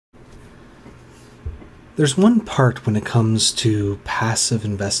There's one part when it comes to passive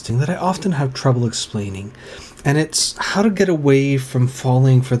investing that I often have trouble explaining, and it's how to get away from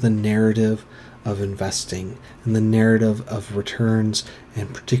falling for the narrative of investing and the narrative of returns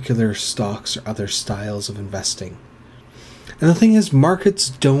and particular stocks or other styles of investing. And the thing is,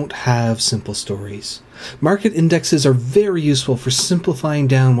 markets don't have simple stories. Market indexes are very useful for simplifying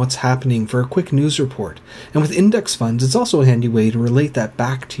down what's happening for a quick news report. And with index funds, it's also a handy way to relate that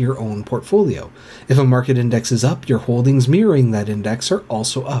back to your own portfolio. If a market index is up, your holdings mirroring that index are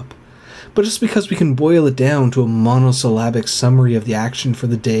also up. But just because we can boil it down to a monosyllabic summary of the action for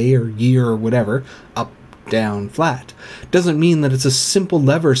the day or year or whatever, up, down, flat, doesn't mean that it's a simple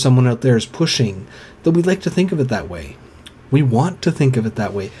lever someone out there is pushing, though we like to think of it that way. We want to think of it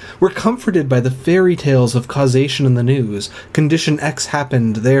that way. We're comforted by the fairy tales of causation in the news. Condition X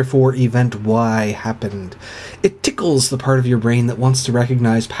happened, therefore event Y happened. It tickles the part of your brain that wants to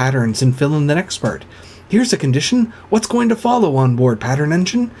recognize patterns and fill in the next part. Here's a condition. What's going to follow on board, pattern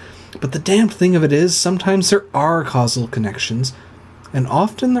engine? But the damned thing of it is, sometimes there are causal connections, and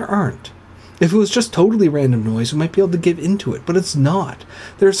often there aren't. If it was just totally random noise, we might be able to give into it, but it's not.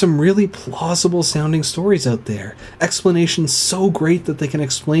 There are some really plausible sounding stories out there. Explanations so great that they can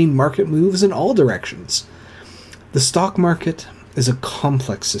explain market moves in all directions. The stock market is a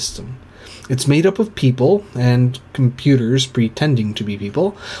complex system. It's made up of people and computers pretending to be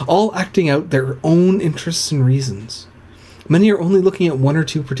people, all acting out their own interests and reasons. Many are only looking at one or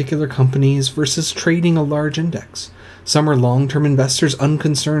two particular companies versus trading a large index. Some are long-term investors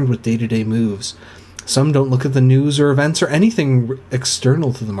unconcerned with day-to-day moves. Some don't look at the news or events or anything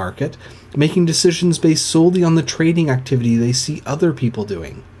external to the market, making decisions based solely on the trading activity they see other people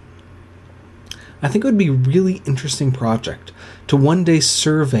doing. I think it would be a really interesting project to one day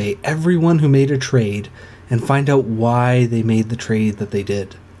survey everyone who made a trade and find out why they made the trade that they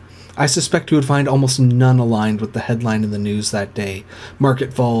did. I suspect you would find almost none aligned with the headline in the news that day.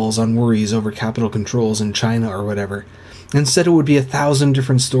 Market falls on worries over capital controls in China or whatever. Instead, it would be 1,000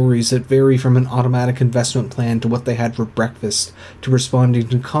 different stories that vary from an automatic investment plan to what they had for breakfast to responding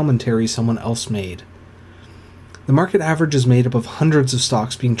to commentary someone else made. The market average is made up of hundreds of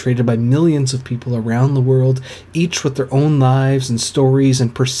stocks being traded by millions of people around the world, each with their own lives and stories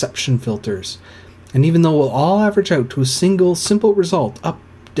and perception filters. And even though we'll all average out to a single, simple result, up,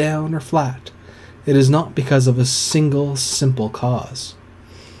 down, or flat, it is not because of a single, simple cause.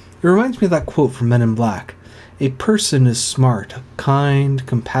 It reminds me of that quote from Men in Black. A person is smart, a kind,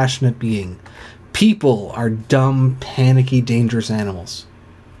 compassionate being. People are dumb, panicky, dangerous animals.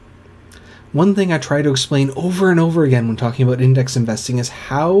 One thing I try to explain over and over again when talking about index investing is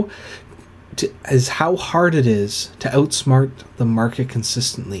how hard it is to outsmart the market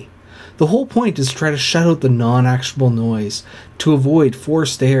consistently. The whole point is to try to shut out the non-actionable noise, to avoid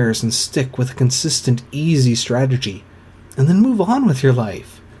forced errors and stick with a consistent, easy strategy, and then move on with your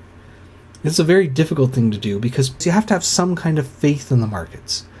life. It's a very difficult thing to do because you have to have some kind of faith in the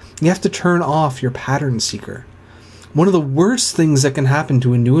markets. You have to turn off your pattern seeker. One of the worst things that can happen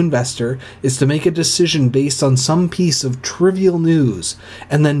to a new investor is to make a decision based on some piece of trivial news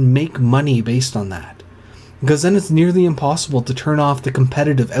and then make money based on that. Because then it's nearly impossible to turn off the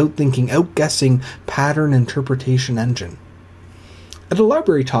competitive, outthinking, outguessing pattern interpretation engine. At a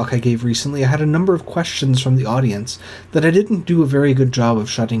library talk I gave recently, I had a number of questions from the audience that I didn't do a very good job of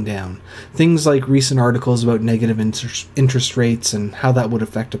shutting down. Things like recent articles about negative interest rates and how that would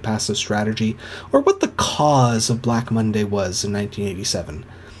affect a passive strategy, or what the cause of Black Monday was in 1987.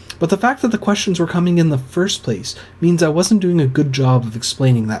 But the fact that the questions were coming in the first place means I wasn't doing a good job of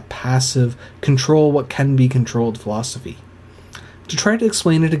explaining that passive, control what can be controlled philosophy. To try to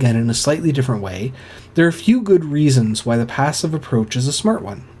explain it again in a slightly different way, there are a few good reasons why the passive approach is a smart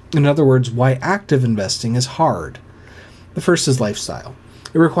one. In other words, why active investing is hard. The first is lifestyle.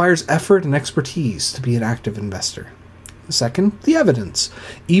 It requires effort and expertise to be an active investor. The second, the evidence.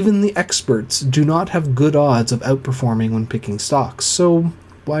 Even the experts do not have good odds of outperforming when picking stocks, so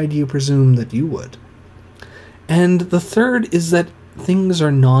why do you presume that you would? And the third is that things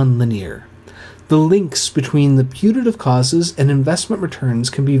are non-linear. The links between the putative causes and investment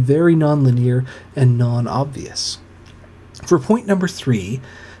returns can be very non-linear and non-obvious. For point number 3,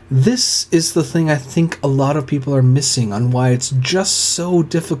 this is the thing I think a lot of people are missing on why it's just so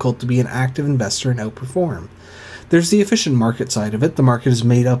difficult to be an active investor and outperform. There's the efficient market side of it. The market is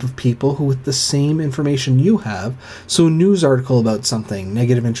made up of people who with the same information you have, so a news article about something,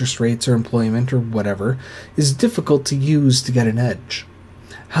 negative interest rates or employment or whatever, is difficult to use to get an edge.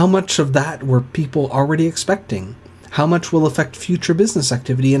 How much of that were people already expecting? How much will affect future business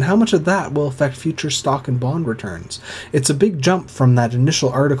activity, and how much of that will affect future stock and bond returns? It's a big jump from that initial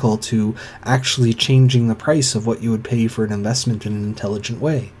article to actually changing the price of what you would pay for an investment in an intelligent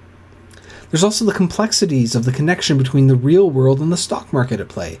way. There's also the complexities of the connection between the real world and the stock market at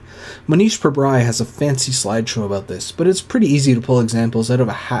play. Manish Prabrai has a fancy slideshow about this, but it's pretty easy to pull examples out of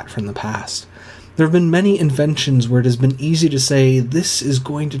a hat from the past. There have been many inventions where it has been easy to say this is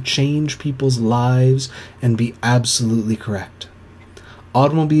going to change people's lives and be absolutely correct.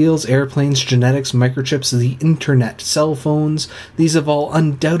 Automobiles, airplanes, genetics, microchips, the internet, cell phones, these have all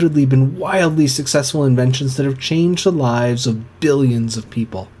undoubtedly been wildly successful inventions that have changed the lives of billions of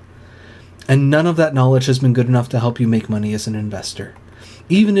people. And none of that knowledge has been good enough to help you make money as an investor.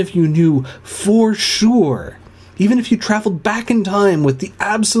 Even if you knew for sure, even if you traveled back in time with the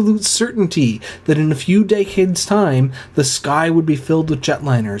absolute certainty that in a few decades' time, the sky would be filled with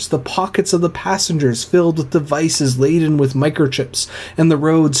jetliners, the pockets of the passengers filled with devices laden with microchips, and the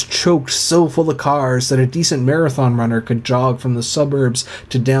roads choked so full of cars that a decent marathon runner could jog from the suburbs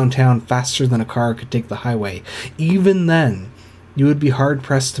to downtown faster than a car could take the highway, even then, you would be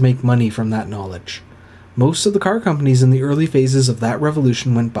hard-pressed to make money from that knowledge. Most of the car companies in the early phases of that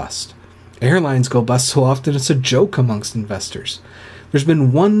revolution went bust. Airlines go bust so often it's a joke amongst investors. There's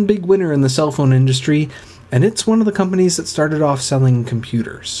been one big winner in the cell phone industry, and it's one of the companies that started off selling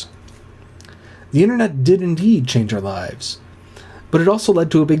computers. The internet did indeed change our lives, but it also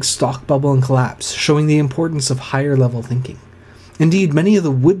led to a big stock bubble and collapse, showing the importance of higher-level thinking. Indeed, many of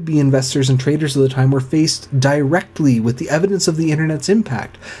the would-be investors and traders of the time were faced directly with the evidence of the internet's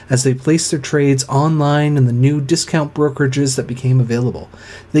impact as they placed their trades online and the new discount brokerages that became available.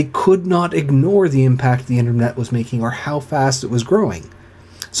 They could not ignore the impact the internet was making or how fast it was growing.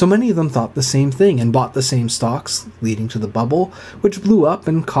 So many of them thought the same thing and bought the same stocks, leading to the bubble, which blew up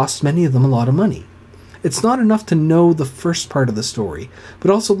and cost many of them a lot of money. It's not enough to know the first part of the story, but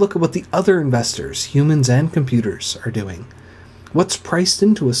also look at what the other investors, humans and computers, are doing. What's priced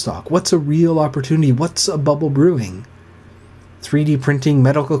into a stock? What's a real opportunity? What's a bubble brewing? 3D printing,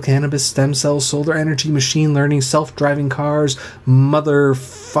 medical cannabis, stem cells, solar energy, machine learning, self-driving cars,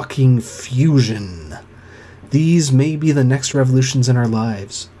 motherfucking fusion. These may be the next revolutions in our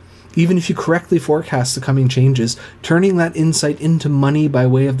lives. Even if you correctly forecast the coming changes, turning that insight into money by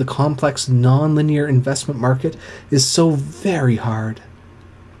way of the complex non-linear investment market is so very hard.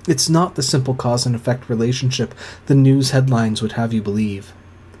 It's not the simple cause and effect relationship the news headlines would have you believe.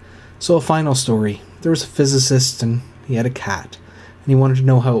 So a final story. There was a physicist and he had a cat, and he wanted to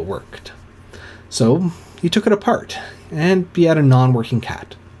know how it worked. So he took it apart, and he had a non-working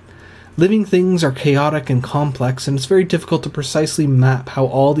cat. Living things are chaotic and complex, and it's very difficult to precisely map how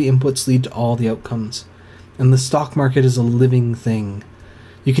all the inputs lead to all the outcomes. And the stock market is a living thing.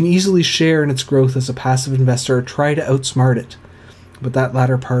 You can easily share in its growth as a passive investor or try to outsmart it. But that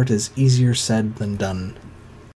latter part is easier said than done.